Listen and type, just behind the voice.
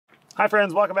Hi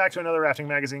friends, welcome back to another Rafting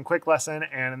Magazine quick lesson,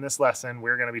 and in this lesson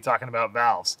we're going to be talking about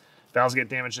valves. Valves get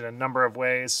damaged in a number of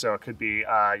ways, so it could be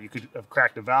you could have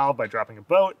cracked a valve by dropping a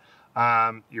boat,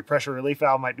 your pressure relief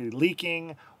valve might be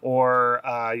leaking, or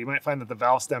you might find that the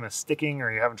valve stem is sticking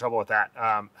or you're having trouble with that.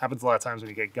 Happens a lot of times when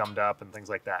you get gummed up and things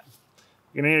like that.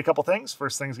 You're going to need a couple things.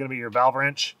 First thing is going to be your valve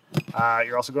wrench.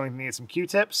 You're also going to need some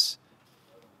Q-tips,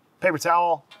 paper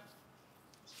towel,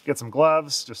 get some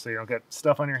gloves just so you don't get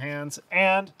stuff on your hands,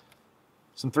 and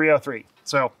some 303.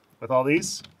 So with all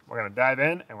these, we're going to dive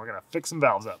in and we're going to fix some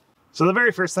valves up. So the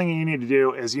very first thing you need to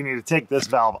do is you need to take this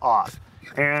valve off.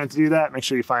 And to do that, make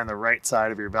sure you find the right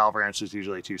side of your valve wrench. There's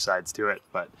usually two sides to it.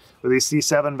 But with these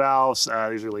C7 valves,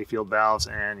 these are leaf-filled valves,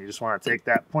 and you just want to take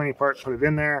that pointy part, put it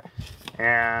in there.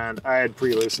 And I had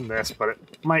pre-loosened this, but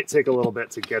it might take a little bit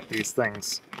to get these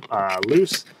things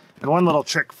loose. And one little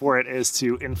trick for it is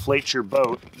to inflate your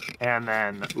boat and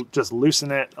then just loosen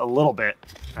it a little bit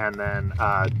and then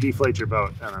deflate your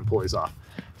boat and then pull these off.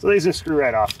 So these just screw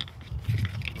right off.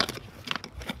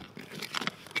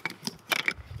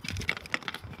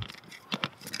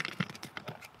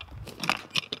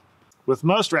 With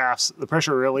most rafts, the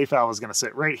pressure relief valve is going to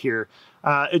sit right here.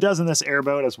 It does in this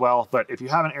airboat as well, but if you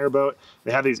have an airboat,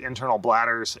 they have these internal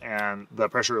bladders and the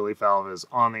pressure relief valve is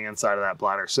on the inside of that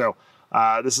bladder. So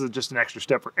this is just an extra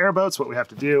step for airboats. What we have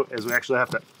to do is we actually have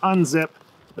to unzip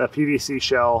the PVC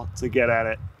shell to get at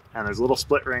it. And there's a little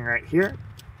split ring right here.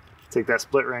 Take that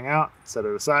split ring out, set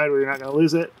it aside where you're not going to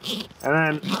lose it, and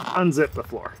then unzip the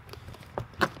floor.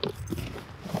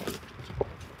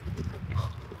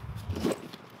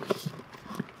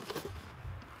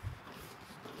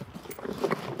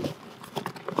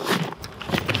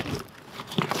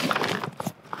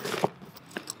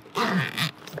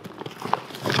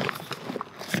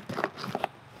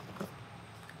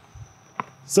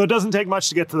 So it doesn't take much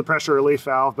to get to the pressure relief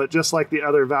valve, but just like the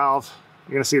other valve,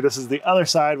 you're gonna see this is the other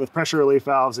side. With pressure relief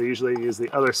valves, they usually use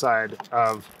the other side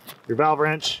of your valve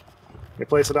wrench. You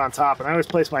place it on top, and I always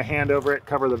place my hand over it,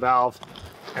 cover the valve,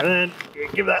 and then you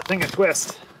give that thing a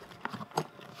twist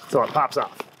until it pops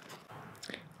off.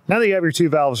 Now that you have your two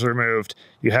valves removed,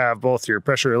 you have both your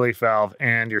pressure relief valve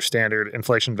and your standard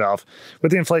inflation valve.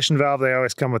 With the inflation valve, they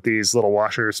always come with these little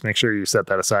washers. Make sure you set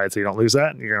that aside so you don't lose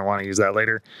that. You're going to want to use that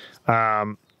later.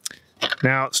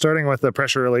 Now, starting with the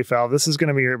pressure relief valve, this is going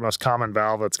to be your most common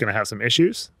valve that's going to have some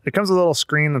issues. It comes with a little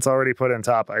screen that's already put on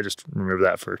top. I just removed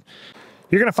that for...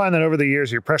 You're going to find that over the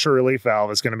years, your pressure relief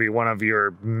valve is going to be one of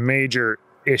your major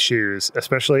issues,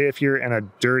 especially if you're in a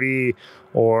dirty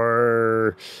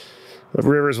or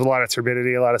rivers with a lot of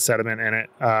turbidity, a lot of sediment in it.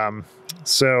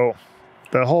 So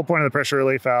the whole point of the pressure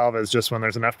relief valve is just when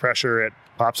there's enough pressure, it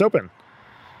pops open.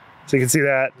 So you can see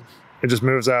that it just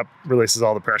moves up, releases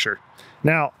all the pressure.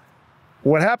 Now,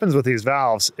 what happens with these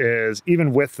valves is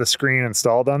even with the screen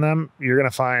installed on them, you're going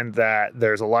to find that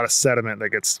there's a lot of sediment that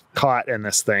gets caught in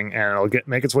this thing, and it'll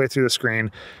make its way through the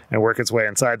screen and work its way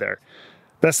inside there.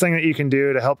 Best thing that you can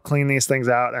do to help clean these things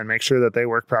out and make sure that they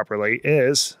work properly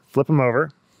is flip them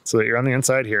over so that you're on the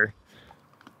inside here.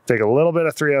 Take a little bit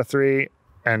of 303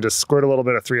 and just squirt a little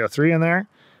bit of 303 in there,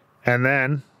 and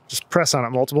then just press on it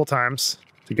multiple times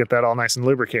to get that all nice and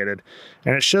lubricated.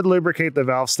 And it should lubricate the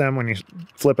valve stem when you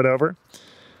flip it over.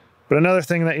 But another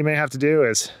thing that you may have to do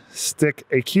is stick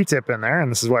a Q-tip in there,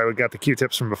 and this is why we got the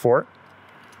Q-tips from before.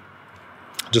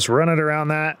 Just run it around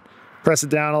that, press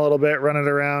it down a little bit, run it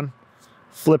around,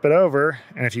 flip it over,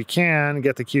 and if you can,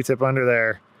 get the Q-tip under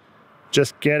there.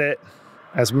 Just get it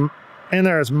in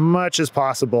there as much as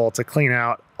possible to clean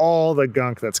out all the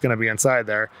gunk that's going to be inside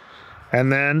there.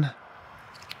 And then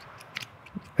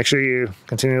make sure you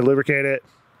continue to lubricate it,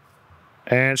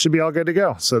 and it should be all good to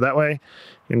go. So that way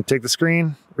you can take the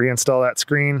screen, reinstall that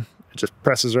screen. It just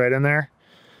presses right in there.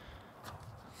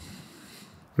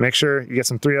 Make sure you get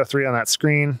some 303 on that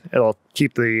screen. It'll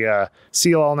keep the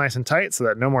seal all nice and tight so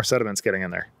that no more sediment's getting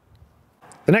in there.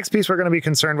 The next piece we're going to be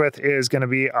concerned with is going to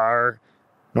be our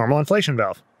normal inflation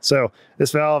valve. So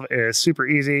this valve is super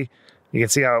easy. You can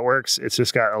see how it works. It's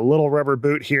just got a little rubber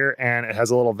boot here, and it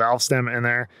has a little valve stem in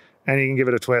there, and you can give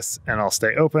it a twist and it'll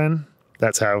stay open.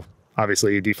 That's how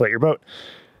obviously you deflate your boat.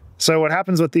 So what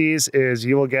happens with these is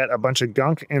you will get a bunch of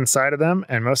gunk inside of them,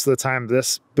 and most of the time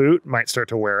this boot might start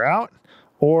to wear out,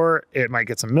 or it might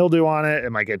get some mildew on it, it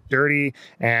might get dirty,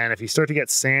 and if you start to get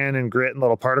sand and grit and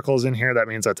little particles in here, that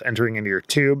means that's entering into your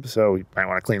tube, so you might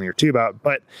want to clean your tube out.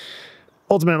 But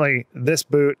ultimately, this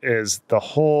boot is the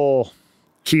whole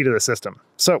key to the system.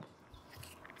 So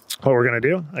what we're going to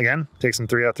do, again, take some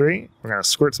 303. We're going to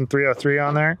squirt some 303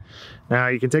 on there. Now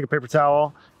you can take a paper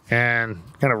towel and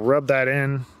kind of rub that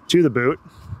in to the boot.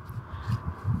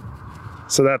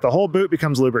 so that the whole boot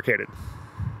becomes lubricated.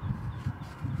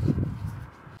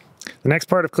 The next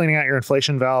part of cleaning out your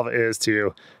inflation valve is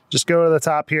to just go to the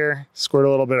top here, squirt a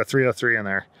little bit of 303 in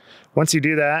there. Once you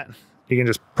do that, you can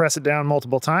just press it down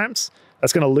multiple times.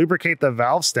 That's going to lubricate the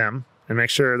valve stem and make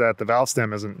sure that the valve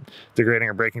stem isn't degrading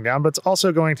or breaking down, but it's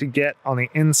also going to get on the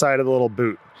inside of the little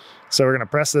boot. So we're going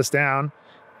to press this down,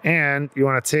 and you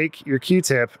want to take your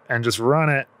Q-tip and just run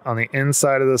it on the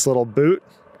inside of this little boot,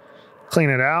 clean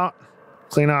it out,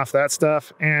 clean off that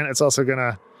stuff, and it's also going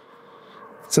to,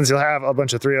 since you'll have a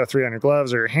bunch of 303 on your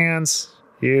gloves or your hands,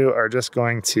 you are just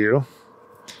going to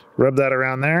rub that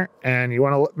around there, and you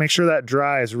want to make sure that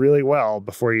dries really well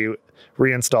before you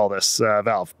reinstall this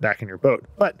valve back in your boat.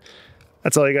 But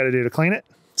that's all you got to do to clean it.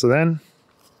 So then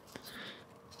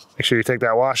make sure you take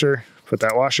that washer, put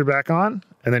that washer back on,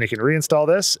 and then you can reinstall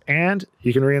this, and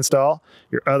you can reinstall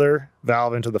your other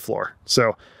valve into the floor.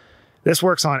 So this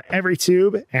works on every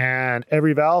tube and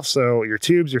every valve. So your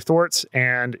tubes, your thwarts,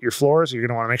 and your floors, you're going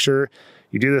to want to make sure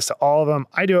you do this to all of them.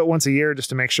 I do it once a year just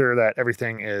to make sure that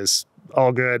everything is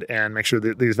all good and make sure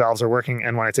that these valves are working.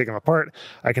 And when I take them apart,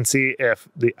 I can see if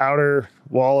the outer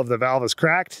wall of the valve is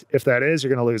cracked. If that is, you're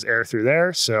going to lose air through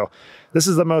there. So this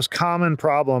is the most common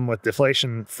problem with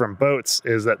deflation from boats,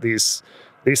 is that these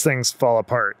things fall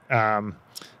apart.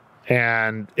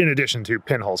 And in addition to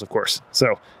pinholes, of course.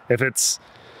 So if it's,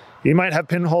 you might have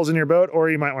pinholes in your boat,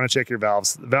 or you might want to check your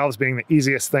valves. The valves being the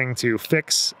easiest thing to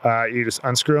fix. You just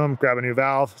unscrew them, grab a new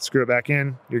valve, screw it back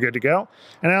in, you're good to go.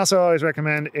 And I also always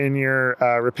recommend in your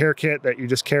repair kit that you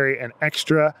just carry an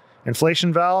extra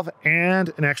inflation valve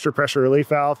and an extra pressure relief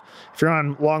valve. If you're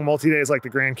on long multi-days like the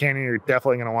Grand Canyon, you're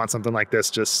definitely going to want something like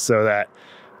this, just so that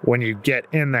when you get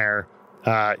in there,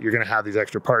 you're going to have these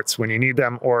extra parts when you need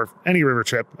them, or any river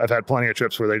trip. I've had plenty of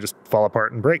trips where they just fall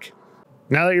apart and break.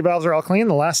 Now that your valves are all clean,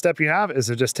 the last step you have is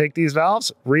to just take these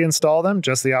valves, reinstall them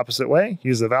just the opposite way,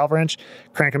 use the valve wrench,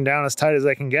 crank them down as tight as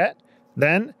they can get,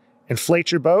 then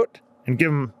inflate your boat and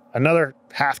give them another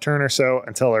half turn or so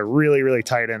until they're really, really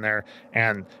tight in there,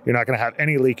 and you're not going to have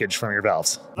any leakage from your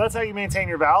valves. That's how you maintain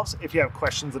your valves. If you have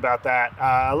questions about that,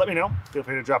 let me know. Feel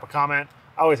free to drop a comment.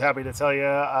 Always happy to tell you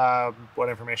what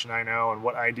information I know and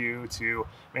what I do to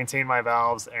maintain my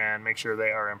valves and make sure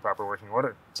they are in proper working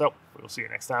order. So we'll see you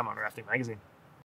next time on Rafting Magazine.